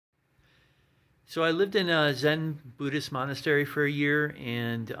So I lived in a Zen Buddhist monastery for a year,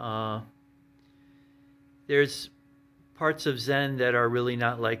 and there's parts of Zen that are really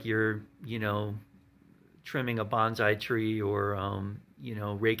not like you're, trimming a bonsai tree or,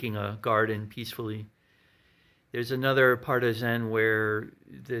 raking a garden peacefully. There's another part of Zen where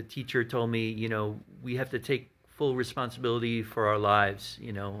the teacher told me, we have to take full responsibility for our lives,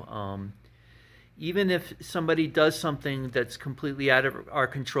 even if somebody does something that's completely out of our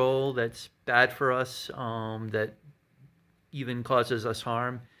control, that's bad for us, that even causes us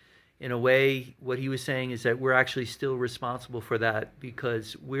harm, in a way, what he was saying is that we're actually still responsible for that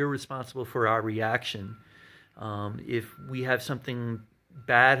because we're responsible for our reaction. If we have something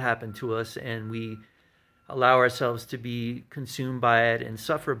bad happen to us and we allow ourselves to be consumed by it and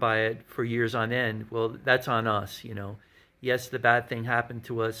suffer by it for years on end, well, that's on us, Yes, the bad thing happened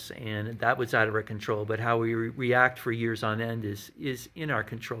to us and that was out of our control, but how we react for years on end is in our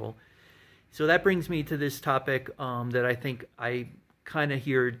control. So that brings me to this topic that I think I kind of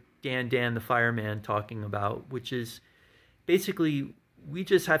hear Dan the Fireman talking about, which is basically we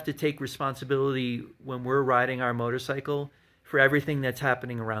just have to take responsibility when we're riding our motorcycle for everything that's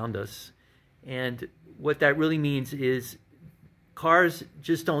happening around us. And what that really means is cars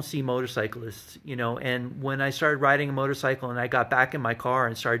just don't see motorcyclists, and when I started riding a motorcycle and I got back in my car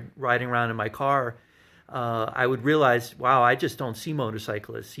and started riding around in my car, I would realize, wow, I just don't see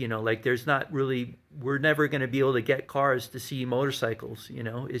motorcyclists, like there's not really, we're never going to be able to get cars to see motorcycles,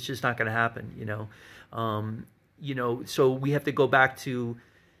 it's just not going to happen, so we have to go back to,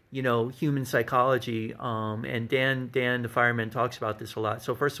 human psychology, and Dan the Fireman talks about this a lot.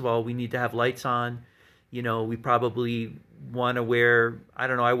 So first of all, we need to have lights on. We probably want to wear, I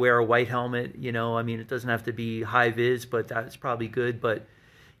don't know, I wear a white helmet, it doesn't have to be high vis, but that's probably good. But,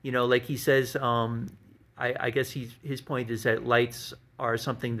 like he says, I guess his point is that lights are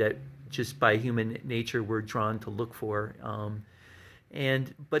something that just by human nature we're drawn to look for.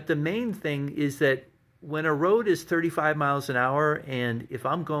 But the main thing is that when a road is 35 miles an hour and if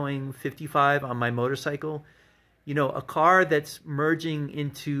I'm going 55 on my motorcycle, a car that's merging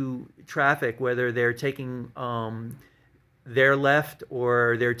into traffic, whether they're taking their left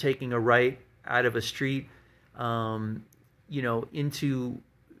or they're taking a right out of a street, into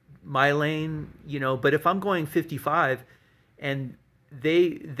my lane, but if I'm going 55 and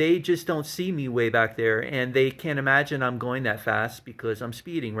they just don't see me way back there and they can't imagine I'm going that fast because I'm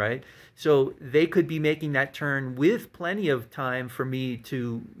speeding, right? So they could be making that turn with plenty of time for me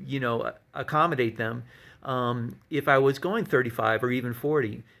to, accommodate them. If I was going 35 or even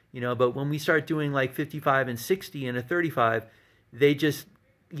 40, but when we start doing like 55 and 60 and a 35, they just,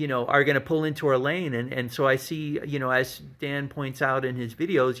 are going to pull into our lane. And so I see, as Dan points out in his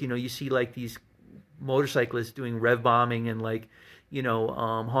videos, you see like these motorcyclists doing rev bombing and like,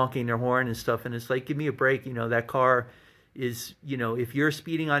 honking their horn and stuff. And it's like, give me a break. That car is, if you're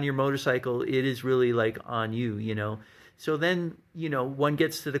speeding on your motorcycle, it is really like on you, So then, one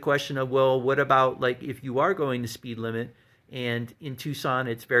gets to the question of, well, what about like if you are going the speed limit and in Tucson,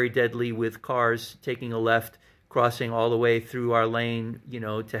 it's very deadly with cars taking a left, crossing all the way through our lane,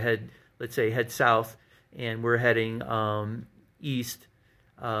 to head, let's say, head south, and we're heading east,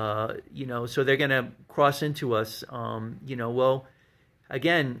 so they're going to cross into us, well,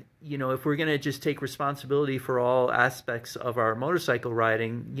 again, if we're going to just take responsibility for all aspects of our motorcycle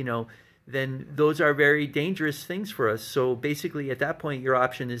riding, then those are very dangerous things for us. So basically at that point, your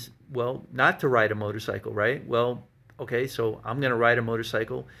option is, well, not to ride a motorcycle, right? Well, okay, so I'm going to ride a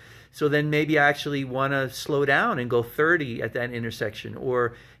motorcycle. So then maybe I actually want to slow down and go 30 at that intersection.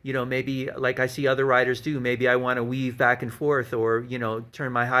 Or, maybe like I see other riders do, maybe I want to weave back and forth or,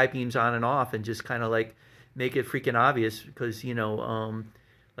 turn my high beams on and off and just kind of like make it freaking obvious because,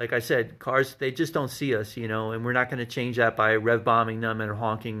 like I said, cars, they just don't see us, and we're not going to change that by rev bombing them and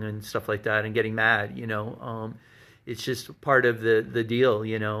honking and stuff like that and getting mad, it's just part of the deal,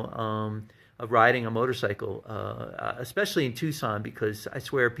 of riding a motorcycle, especially in Tucson, because I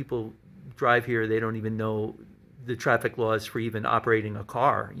swear people drive here, they don't even know the traffic laws for even operating a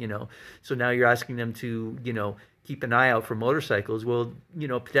car, So now you're asking them to, keep an eye out for motorcycles. Well,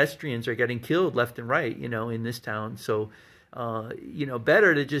 pedestrians are getting killed left and right, in this town. So,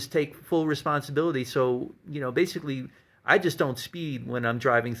 better to just take full responsibility. So, basically, I just don't speed when I'm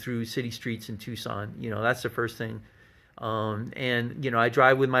driving through city streets in Tucson. That's the first thing. And, I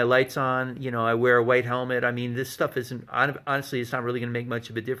drive with my lights on, I wear a white helmet. I mean, this stuff isn't, honestly, it's not really going to make much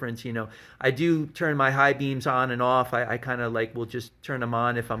of a difference. I do turn my high beams on and off. I kind of like will just turn them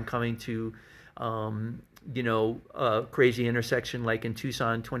on if I'm coming to, a crazy intersection like in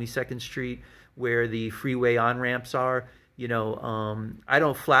Tucson, 22nd Street, where the freeway on-ramps are. I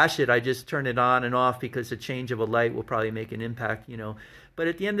don't flash it. I just turn it on and off because a change of a light will probably make an impact, But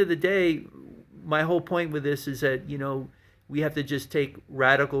at the end of the day, my whole point with this is that, we have to just take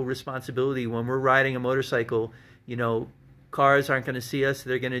radical responsibility when we're riding a motorcycle. Cars aren't going to see us.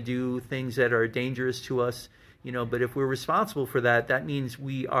 They're going to do things that are dangerous to us, but if we're responsible for that, that means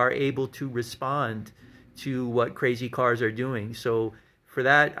we are able to respond to what crazy cars are doing. So for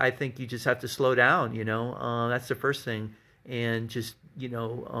that, I think you just have to slow down, that's the first thing. And just,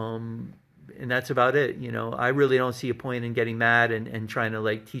 and that's about it. I really don't see a point in getting mad and trying to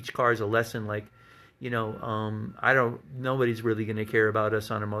like teach cars a lesson. Like, nobody's really going to care about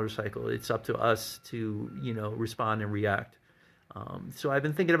us on a motorcycle. It's up to us to, respond and react. So I've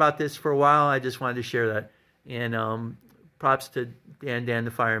been thinking about this for a while. I just wanted to share that. And props to Dan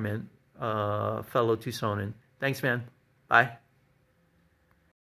the Fireman, fellow Tucsonan. Thanks, man. Bye.